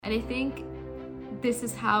And I think this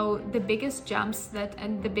is how the biggest jumps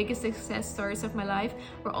and the biggest success stories of my life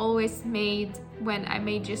were always made when I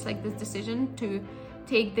made just like this decision to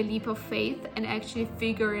take the leap of faith and actually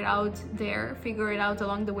figure it out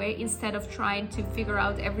along the way, instead of trying to figure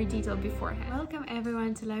out every detail beforehand. Welcome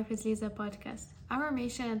everyone to Life with Lisa podcast. Our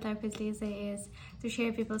mission at Life with Lisa is to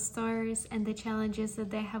share people's stories and the challenges that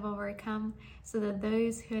they have overcome, so that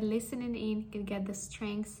those who are listening in can get the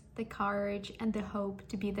strength, the courage, and the hope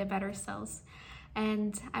to be their better selves.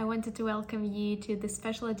 And I wanted to welcome you to this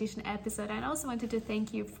special edition episode. I also wanted to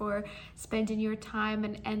thank you for spending your time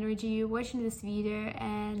and energy watching this video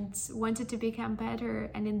and wanted to become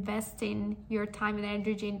better and investing your time and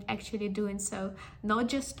energy in actually doing so. Not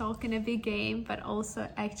just talking a big game, but also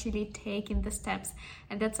actually taking the steps.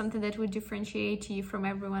 And that's something that would differentiate you from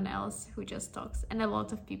everyone else who just talks. And a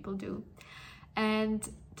lot of people do. And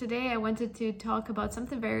today I wanted to talk about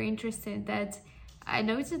something very interesting that I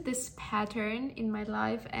noticed this pattern in my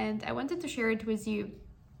life, and I wanted to share it with you.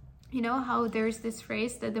 You know how there's this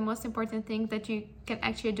phrase that the most important thing that you can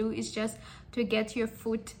actually do is just to get your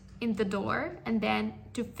foot in the door and then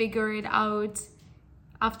to figure it out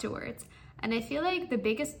afterwards. And I feel like the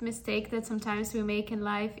biggest mistake that sometimes we make in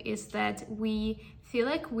life is that we feel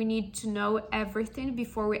like we need to know everything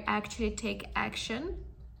before we actually take action,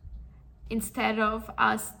 instead of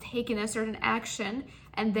us taking a certain action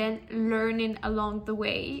and then learning along the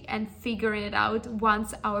way and figuring it out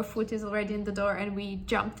once our foot is already in the door and we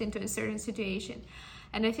jumped into a certain situation.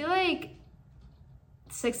 And I feel like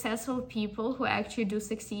successful people who actually do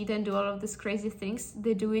succeed and do all of these crazy things,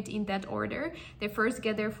 they do it in that order. They first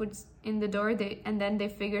get their foot in the door and then they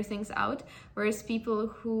figure things out. Whereas people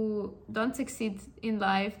who don't succeed in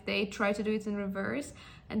life, they try to do it in reverse.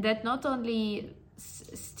 And that not only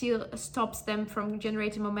still stops them from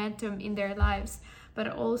generating momentum in their lives, but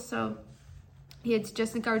also it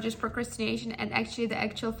just encourages procrastination and actually the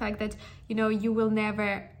actual fact that, you know, you will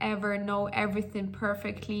never ever know everything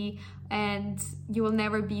perfectly and you will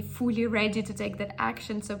never be fully ready to take that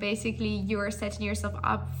action. So basically you are setting yourself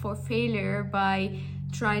up for failure by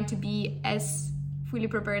trying to be as fully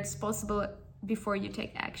prepared as possible before you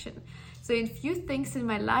take action. So in few things in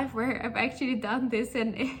my life where I've actually done this,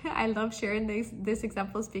 and I love sharing these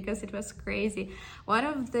examples because it was crazy. One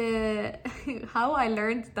of the how I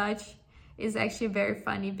learned Dutch is actually very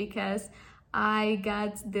funny, because I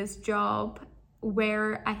got this job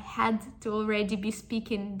where I had to already be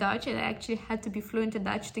speaking Dutch, and I actually had to be fluent in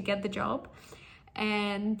Dutch to get the job.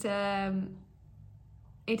 And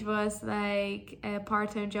it was like a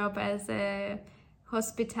part-time job as a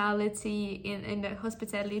hospitality in the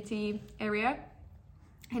hospitality area.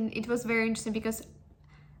 And it was very interesting because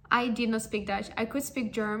I did not speak Dutch. I could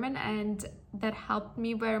speak German, and that helped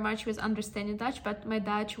me very much with understanding Dutch, but my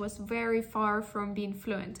Dutch was very far from being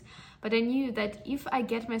fluent. But I knew that if I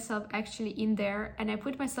get myself actually in there and I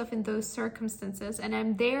put myself in those circumstances and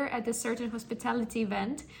I'm there at a certain hospitality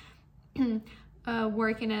event,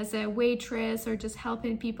 working as a waitress or just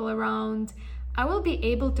helping people around, I will be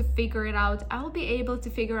able to figure it out. I will be able to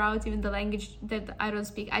figure out even the language that I don't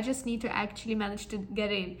speak. I just need to actually manage to get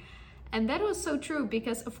in. And that was so true,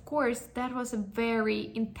 because of course that was a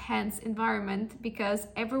very intense environment, because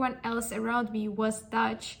everyone else around me was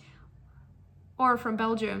Dutch or from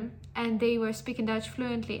Belgium and they were speaking Dutch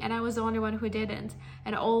fluently, and I was the only one who didn't.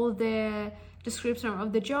 And all the description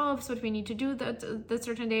of the jobs, what we need to do that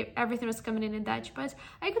certain day, everything was coming in Dutch. But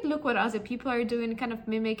I could look what other people are doing, kind of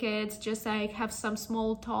mimic it, just like have some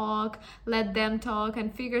small talk, let them talk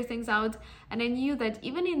and figure things out. And I knew that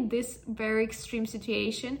even in this very extreme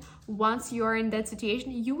situation, once you are in that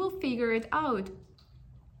situation, you will figure it out.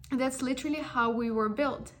 That's literally how we were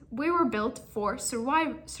built. We were built for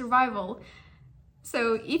survival.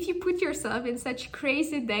 So if you put yourself in such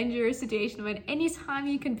crazy, dangerous situation when anytime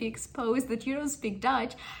you can be exposed that you don't speak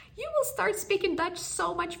Dutch, you will start speaking Dutch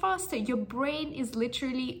so much faster. Your brain is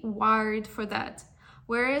literally wired for that.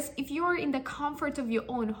 Whereas if you're in the comfort of your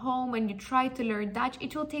own home and you try to learn Dutch,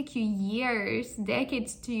 it will take you years,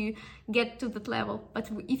 decades to get to that level.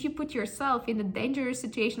 But if you put yourself in a dangerous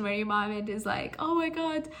situation where your mind is like, oh my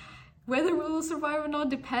God, whether we will survive or not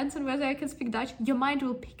depends on whether I can speak Dutch, your mind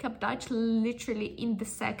will pick up Dutch literally in the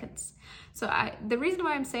seconds. So the reason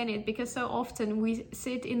why I'm saying it, because so often we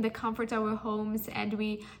sit in the comfort of our homes and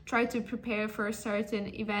we try to prepare for a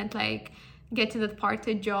certain event, like getting that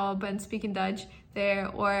part-time job and speaking Dutch there,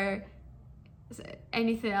 or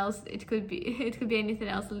anything else. It could be anything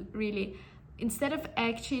else really, instead of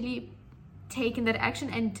actually taking that action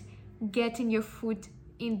and getting your foot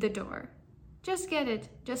in the door. Just get it,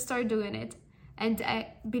 just start doing it. And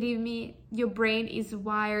believe me, your brain is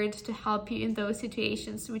wired to help you in those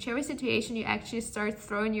situations. Whichever situation you actually start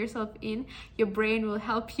throwing yourself in, your brain will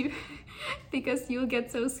help you because you'll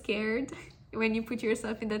get so scared when you put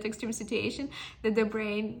yourself in that extreme situation that the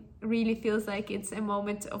brain really feels like it's a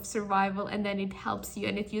moment of survival, and then it helps you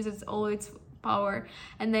and it uses all its power.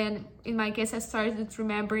 And then in my case, I started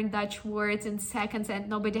remembering Dutch words in seconds, and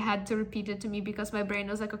nobody had to repeat it to me because my brain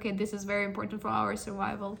was like, okay, this is very important for our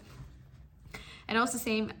survival. And also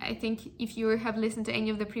same, I think if you have listened to any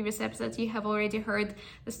of the previous episodes, you have already heard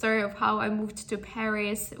the story of how I moved to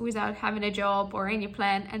Paris without having a job or any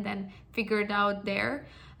plan, and then figured out there.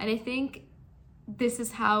 And I think this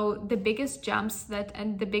is how the biggest jumps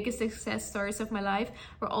and the biggest success stories of my life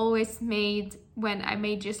were always made when I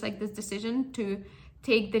made just like this decision to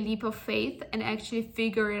take the leap of faith and actually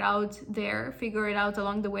figure it out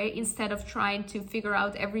along the way, instead of trying to figure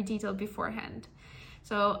out every detail beforehand.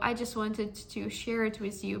 So I just wanted to share it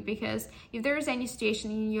with you, because if there is any situation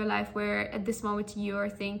in your life where at this moment you are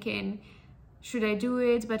thinking, should I do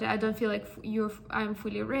it, but I don't feel like I'm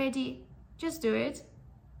fully ready, just do it.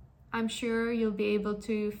 I'm sure you'll be able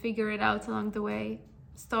to figure it out along the way.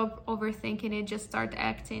 Stop overthinking it, just start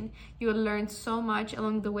acting. You will learn so much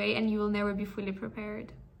along the way and you will never be fully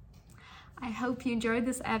prepared. I hope you enjoyed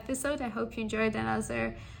this episode. I hope you enjoyed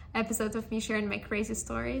another episode of me sharing my crazy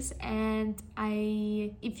stories. And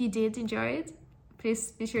if you did enjoy it,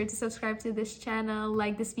 please be sure to subscribe to this channel,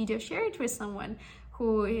 like this video, share it with someone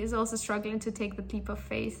who is also struggling to take the leap of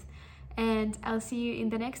faith. And I'll see you in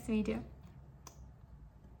the next video.